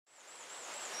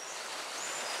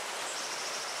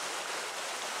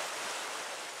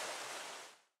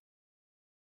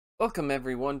Welcome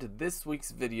everyone to this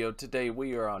week's video. Today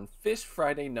we are on Fish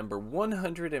Friday number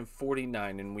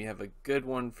 149 and we have a good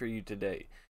one for you today.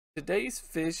 Today's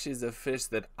fish is a fish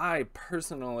that I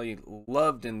personally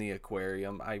loved in the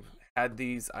aquarium. I've had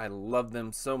these, I love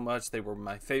them so much. They were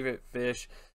my favorite fish.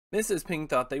 Mrs. Ping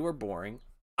thought they were boring.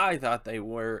 I thought they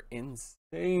were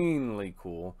insanely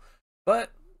cool. But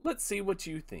let's see what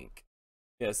you think.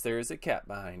 Yes, there is a cat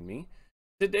behind me.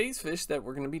 Today's fish that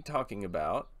we're going to be talking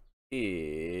about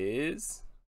is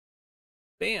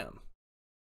bam,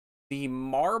 the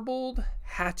marbled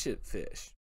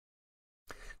hatchetfish.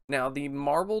 Now the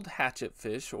marbled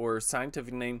hatchetfish, or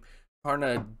scientific name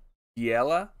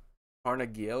Carnegiella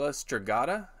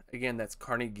strigata, again that's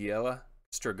Carnegiella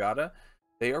strigata,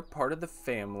 they are part of the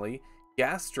family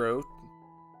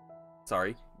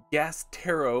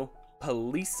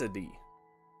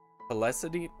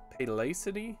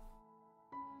Gasteropelicidae.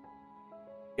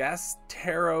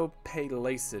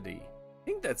 Gasteropelicidae. I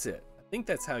think that's it. I think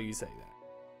that's how you say that.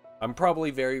 I'm probably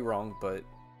very wrong, but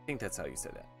I think that's how you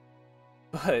say that.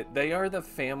 But they are the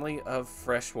family of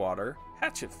freshwater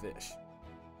hatchetfish.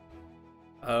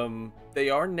 They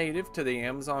are native to the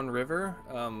Amazon River,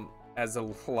 as a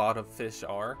lot of fish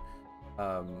are,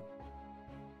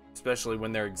 especially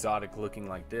when they're exotic looking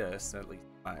like this, at least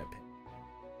in my opinion.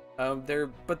 They're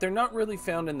not really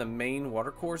found in the main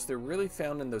watercourse. They're really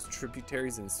found in those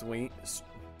tributaries and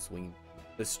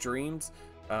the streams,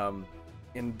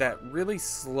 in that really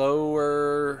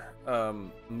slower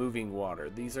moving water.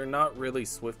 These are not really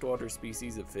swiftwater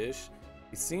species of fish.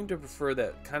 They seem to prefer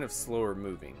that kind of slower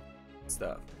moving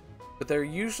stuff. But they're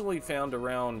usually found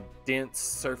around dense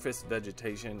surface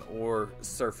vegetation or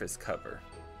surface cover,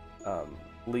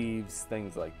 leaves,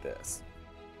 things like this.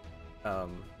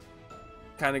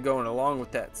 Kind of going along with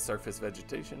that surface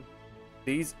vegetation,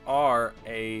 these are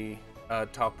a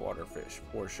topwater fish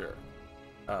for sure.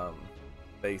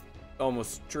 They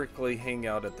almost strictly hang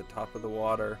out at the top of the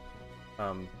water.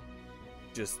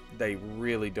 They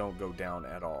really don't go down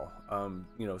at all.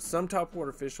 You know, some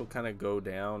topwater fish will kind of go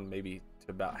down maybe to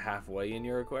about halfway in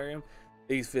your aquarium.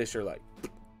 These fish are like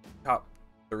top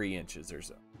 3 inches or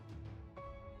so.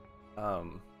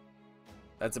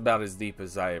 That's about as deep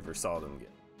as I ever saw them get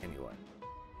anyway.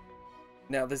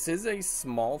 Now this is a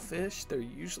small fish. They're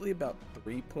usually about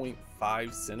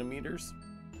 3.5 centimeters.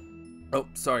 Oh,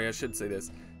 sorry, I should say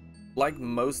this. Like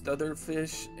most other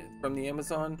fish from the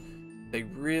Amazon, they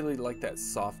really like that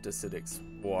soft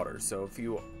acidic water. So if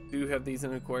you do have these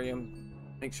in an aquarium,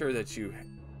 make sure that you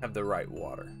have the right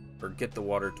water, or get the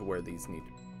water to where these need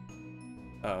to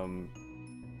be.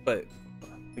 But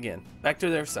again, back to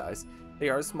their size. They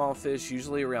are small fish,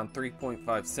 usually around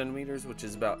 3.5 centimeters, which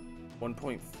is about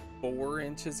 1.4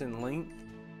 inches in length.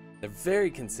 They're very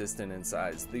consistent in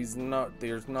size. There's not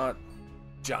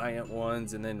giant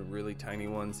ones and then really tiny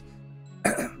ones.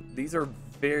 These are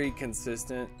very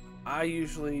consistent. I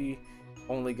usually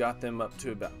only got them up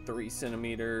to about 3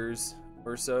 centimeters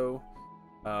or so.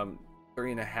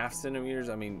 3.5 centimeters.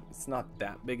 I mean, it's not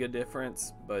that big a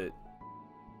difference, but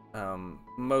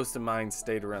most of mine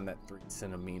stayed around that 3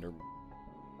 centimeter,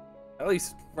 at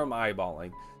least from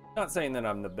eyeballing. Not saying that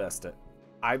I'm the best at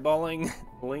eyeballing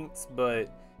lengths,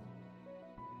 but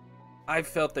I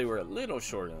felt they were a little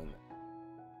shorter than that.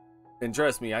 And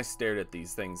trust me, I stared at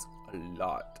these things a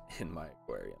lot in my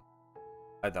aquarium.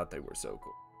 I thought they were so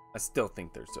cool. I still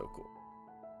think they're so cool.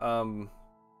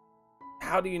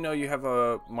 How do you know you have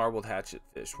a marbled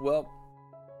hatchetfish? Well,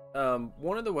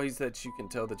 one of the ways that you can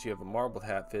tell that you have a marbled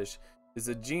hatfish is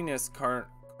the genus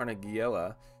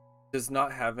Carnegiella does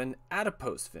not have an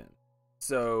adipose fin.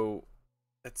 So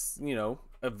that's, you know,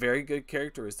 a very good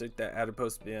characteristic, that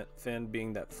adipose fin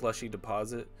being that fleshy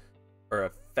deposit, or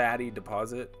a fatty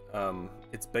deposit.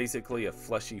 It's basically a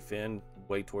fleshy fin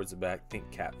way towards the back.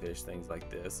 Think catfish, things like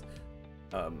this.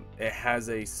 It has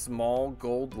a small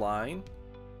gold line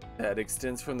that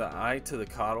extends from the eye to the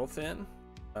caudal fin,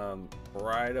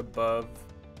 right above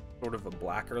sort of a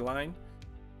blacker line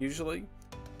usually.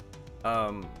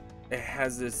 It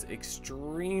has this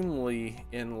extremely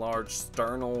enlarged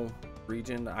sternal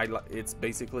region. It's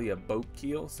basically a boat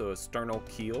keel, so a sternal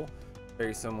keel,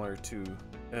 very similar to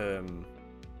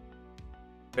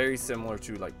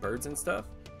like birds and stuff.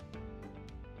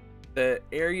 The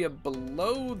area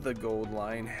below the gold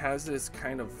line has this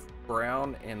kind of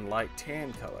brown and light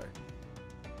tan color.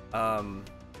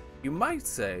 You might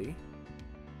say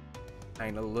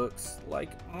kind of looks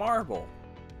like marble.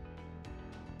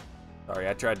 Sorry,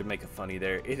 I tried to make a funny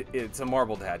there. It's a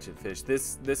marbled hatchetfish.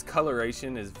 This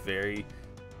coloration is very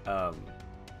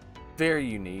very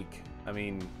unique. I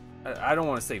mean, I don't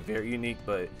want to say very unique,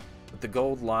 but with the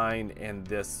gold line and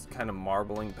this kind of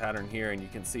marbling pattern here, and you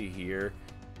can see here,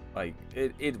 like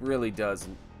it really does,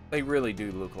 they really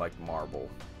do look like marble.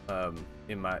 I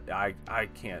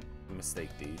can't mistake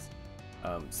these.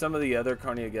 Some of the other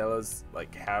Carneagellas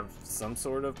like have some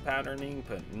sort of patterning,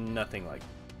 but nothing like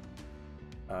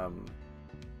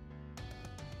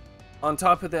on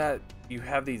top of that, you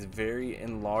have these very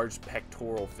enlarged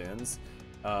pectoral fins.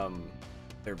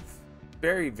 They're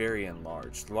very, very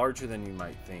enlarged, larger than you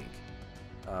might think.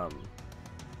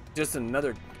 Just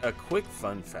a quick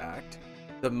fun fact,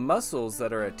 the muscles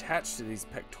that are attached to these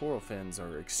pectoral fins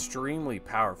are extremely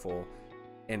powerful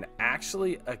and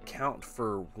actually account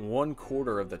for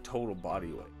 1/4 of the total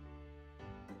body weight.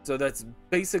 So that's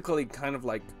basically kind of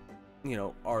like, you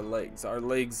know, our legs. Our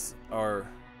legs are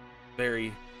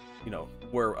very, you know,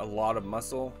 where a lot of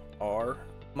muscles are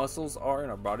in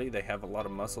our body. They have a lot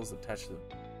of muscles attached to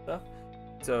stuff.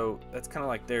 So that's kind of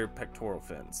like their pectoral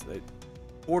fins. They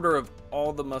 1/4 of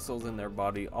all the muscles in their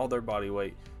body, all their body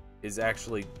weight, is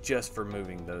actually just for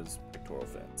moving those pectoral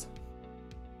fins.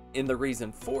 And the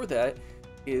reason for that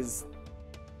is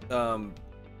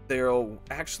they'll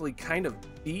actually kind of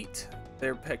beat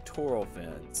their pectoral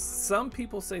fins. Some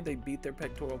people say they beat their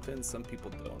pectoral fins, some people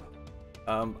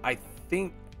don't.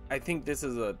 I think this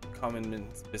is a common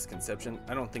misconception.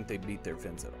 I don't think they beat their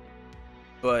fins at all,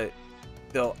 but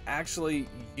they'll actually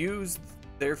use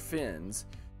their fins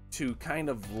to kind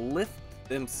of lift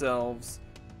themselves.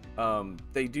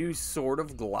 They do sort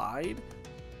of glide,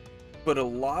 but a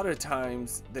lot of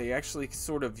times they actually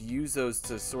sort of use those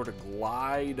to sort of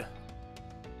glide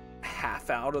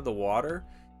half out of the water,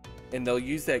 and they'll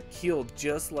use that keel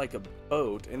just like a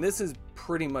boat. And this is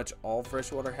pretty much all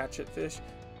freshwater hatchetfish.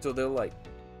 So they'll like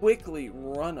quickly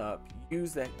run up,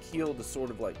 use that keel to sort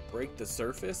of like break the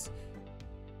surface,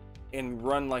 and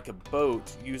run like a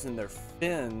boat using their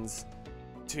fins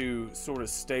to sort of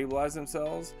stabilize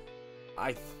themselves.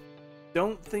 I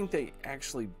don't think they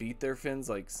actually beat their fins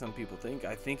like some people think.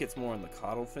 I think it's more on the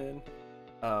caudal fin.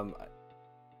 I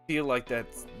feel like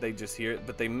they just hear it,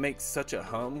 but they make such a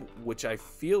hum, which I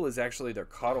feel is actually their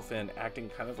caudal fin acting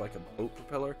kind of like a boat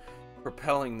propeller,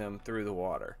 propelling them through the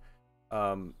water.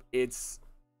 It's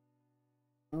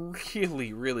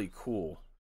really, really cool.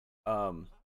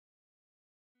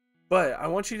 But I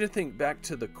want you to think back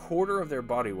to the 1/4 of their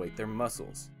body weight, their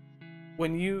muscles.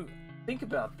 When you think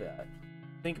about that,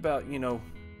 think about, you know,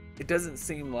 it doesn't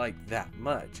seem like that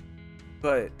much,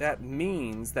 but that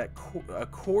means that a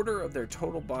 1/4 of their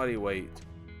total body weight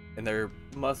and their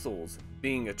muscles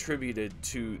being attributed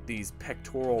to these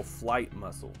pectoral flight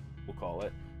muscle, we'll call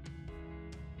it,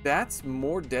 that's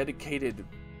more dedicated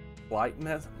flight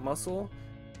muscle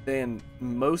than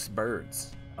most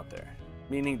birds out there.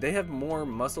 Meaning they have more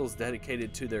muscles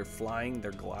dedicated to their flying,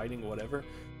 their gliding, whatever,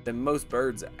 than most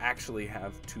birds actually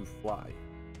have to fly.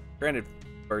 Granted,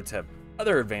 birds have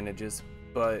other advantages,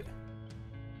 but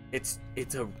it's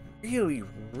a really,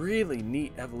 really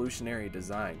neat evolutionary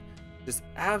design. Just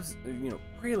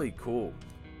really cool.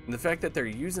 And the fact that they're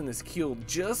using this keel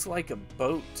just like a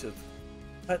boat to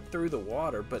cut through the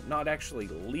water, but not actually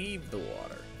leave the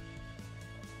water.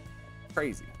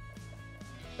 Crazy.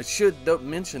 I should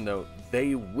mention though,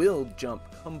 they will jump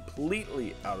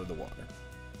completely out of the water,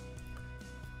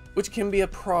 which can be a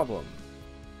problem.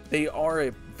 They are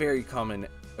a very common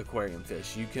aquarium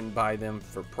fish. You can buy them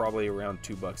for probably around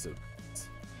 $2 a piece.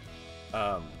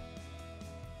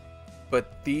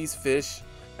 But these fish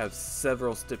have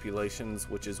several stipulations,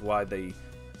 which is why they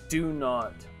do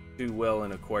not do well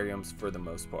in aquariums for the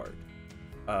most part.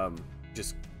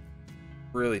 Just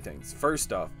really things.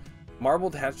 First off,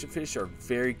 marbled hatchetfish are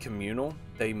very communal.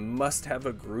 They must have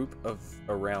a group of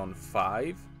around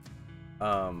 5.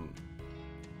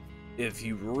 If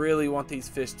you really want these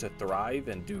fish to thrive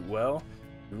and do well,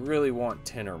 you really want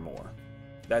 10 or more.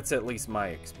 That's at least my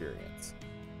experience.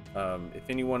 If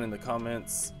anyone in the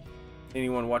comments,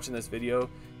 anyone watching this video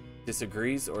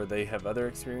disagrees or they have other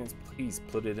experience, please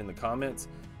put it in the comments.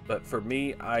 But for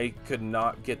me, I could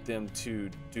not get them to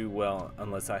do well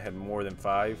unless I had more than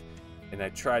 5, and I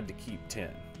tried to keep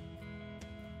 10.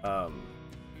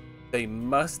 They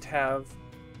must have,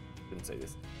 I didn't say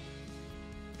this,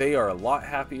 they are a lot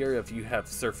happier if you have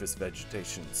surface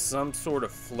vegetation, some sort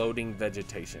of floating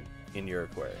vegetation in your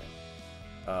aquarium.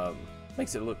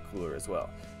 Makes it look cooler as well.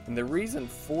 And the reason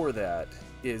for that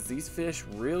is these fish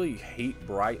really hate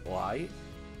bright light,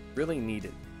 really need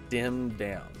it dimmed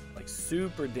down, like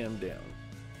super dimmed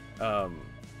down.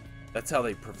 That's how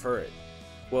they prefer it.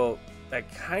 Well, that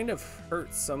kind of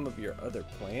hurts some of your other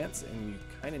plants, and you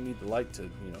kind of need the light to,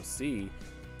 see.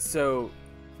 So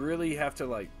really have to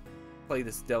like play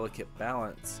this delicate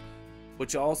balance,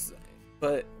 which also,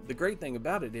 But the great thing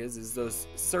about it is those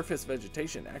surface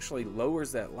vegetation actually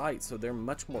lowers that light, so they're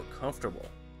much more comfortable.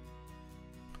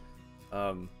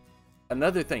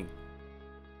 Another thing,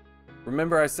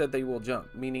 remember I said they will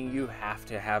jump, meaning you have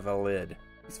to have a lid.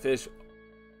 These fish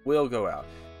will go out.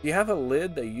 If you have a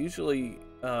lid, they usually,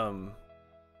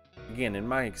 again, in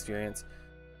my experience,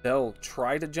 they'll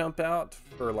try to jump out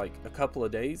for like a couple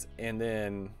of days, and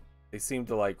then they seem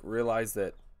to like realize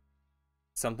that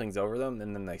something's over them,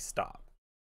 and then they stop.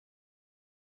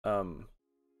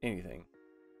 Anything.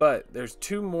 But there's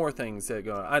two more things that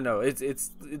go on. I know it's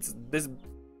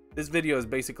this video has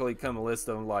basically come a list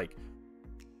of like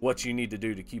what you need to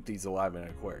do to keep these alive in an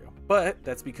aquarium. But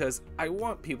that's because I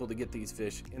want people to get these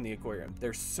fish in the aquarium.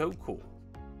 They're so cool.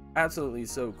 Absolutely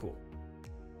so cool.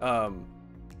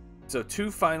 So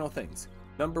two final things.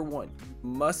 Number one, you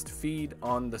must feed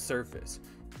on the surface.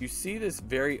 You see this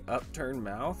very upturned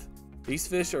mouth? These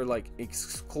fish are like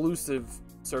exclusive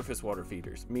surface water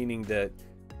feeders, meaning that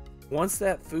once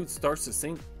that food starts to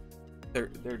sink, they're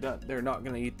done. They're not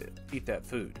going to eat that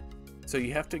food. So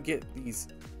you have to get these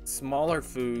smaller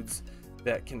foods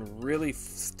that can really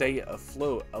stay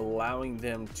afloat, allowing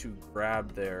them to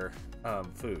grab their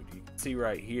food. You can see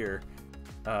right here,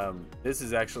 this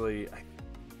is actually, I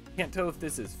can't tell if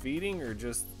this is feeding or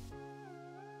just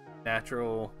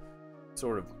natural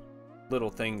sort of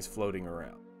little things floating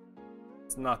around.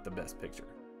 It's not the best picture.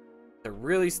 They're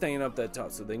really staying up that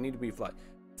top, so they need to be fly.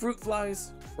 Fruit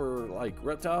flies for like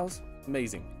reptiles,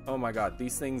 amazing. Oh my god,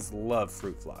 these things love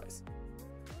fruit flies.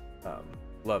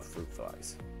 Love fruit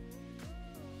flies.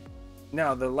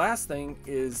 Now the last thing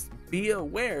is be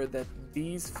aware that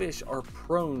these fish are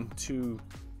prone to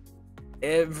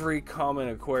every common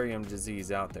aquarium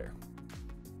disease out there.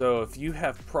 So if you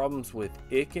have problems with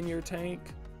ick in your tank,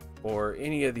 or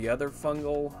any of the other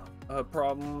fungal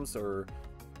problems, or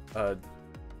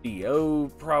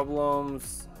DO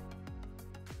problems,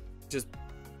 just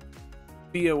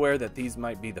be aware that these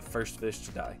might be the first fish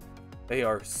to die. They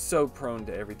are so prone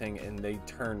to everything, and they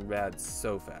turn bad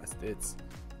so fast. It's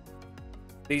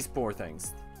these poor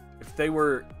things. If they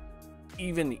were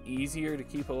even easier to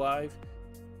keep alive,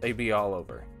 they'd be all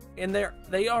over. And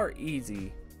they are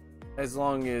easy as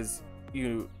long as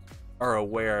you are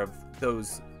aware of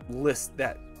those lists,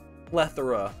 that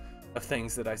plethora of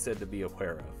things that I said to be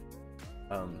aware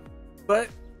of. But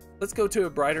let's go to a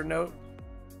brighter note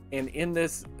and end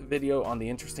this video on the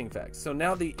interesting facts. So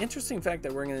now the interesting fact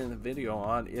that we're going to end the video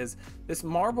on is this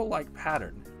marble-like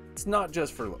pattern. It's not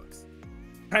just for looks.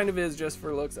 Kind of is just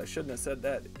for looks. I shouldn't have said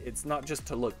that. It's not just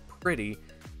to look pretty.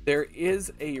 There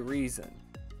is a reason.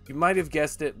 You might have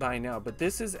guessed it by now, but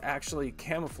this is actually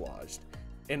camouflaged.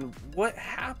 And what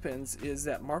happens is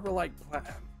that marble-like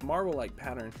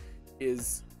pattern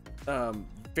is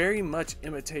very much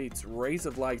imitates rays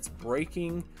of lights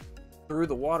breaking through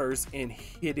the waters and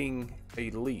hitting a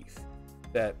leaf.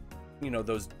 That, you know,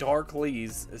 those dark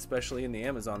leaves, especially in the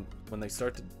Amazon, when they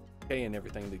start to decay and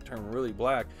everything, they turn really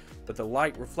black, but the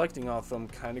light reflecting off them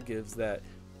kind of gives that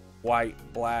white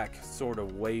black sort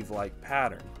of wave-like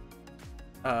pattern.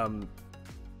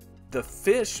 The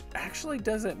fish actually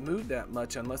doesn't move that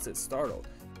much unless it's startled.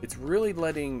 It's really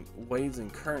letting waves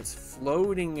and currents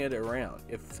floating it around.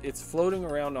 If it's floating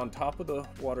around on top of the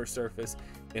water surface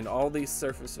in all these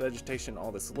surface vegetation,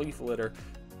 all this leaf litter,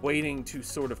 waiting to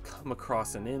sort of come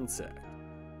across an insect.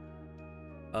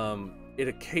 It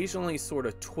occasionally sort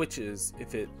of twitches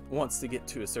if it wants to get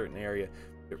to a certain area.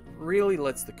 It really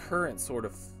lets the current sort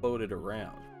of float it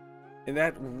around. And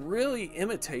that really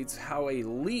imitates how a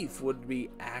leaf would be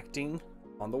acting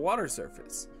on the water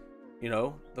surface. You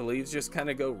know, the leaves just kind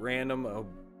of go random. A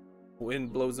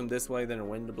wind blows them this way, then a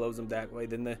wind blows them that way,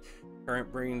 then the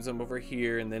current brings them over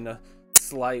here, and then a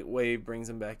slight wave brings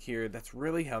them back here. That's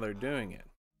really how they're doing it.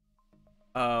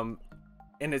 And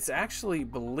it's actually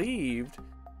believed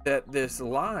that this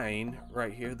line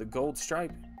right here, the gold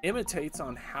stripe, imitates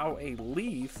on how a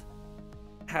leaf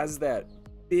has that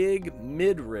big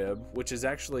midrib, which is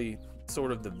actually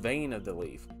sort of the vein of the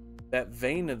leaf. That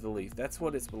vein of the leaf, that's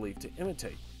what it's believed to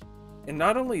imitate. And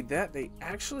not only that, they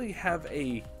actually have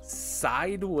a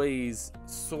sideways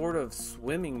sort of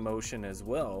swimming motion as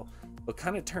well, but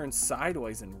kind of turn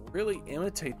sideways and really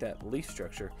imitate that leaf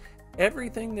structure.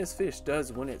 Everything this fish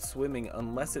does when it's swimming,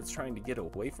 unless it's trying to get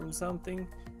away from something,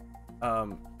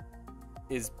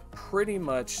 is pretty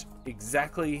much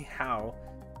exactly how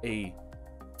a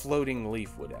floating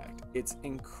leaf would act. It's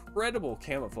incredible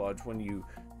camouflage when you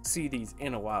see these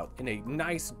in a wild, in a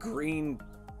nice green,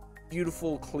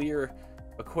 beautiful, clear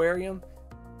aquarium.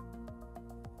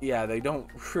 Yeah, they don't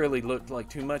really look like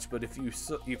too much, but if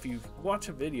you watch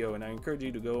a video, and I encourage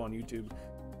you to go on YouTube,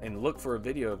 and look for a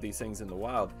video of these things in the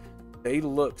wild, they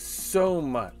look so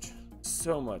much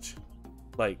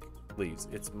like leaves.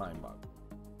 It's mind-boggling.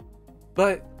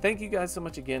 But thank you guys so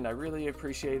much again. I really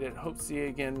appreciate it. Hope to see you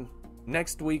again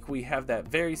next week. We have that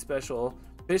very special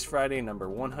Fish Friday number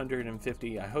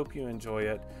 150. I hope you enjoy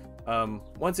it.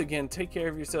 Once again, take care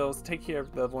of yourselves, take care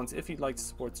of loved ones. If you'd like to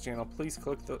support the channel, please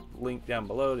click the link down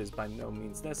below. It is by no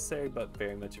means necessary, but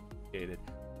very much appreciated.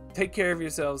 Take care of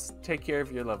yourselves, take care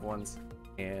of your loved ones,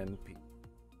 and peace.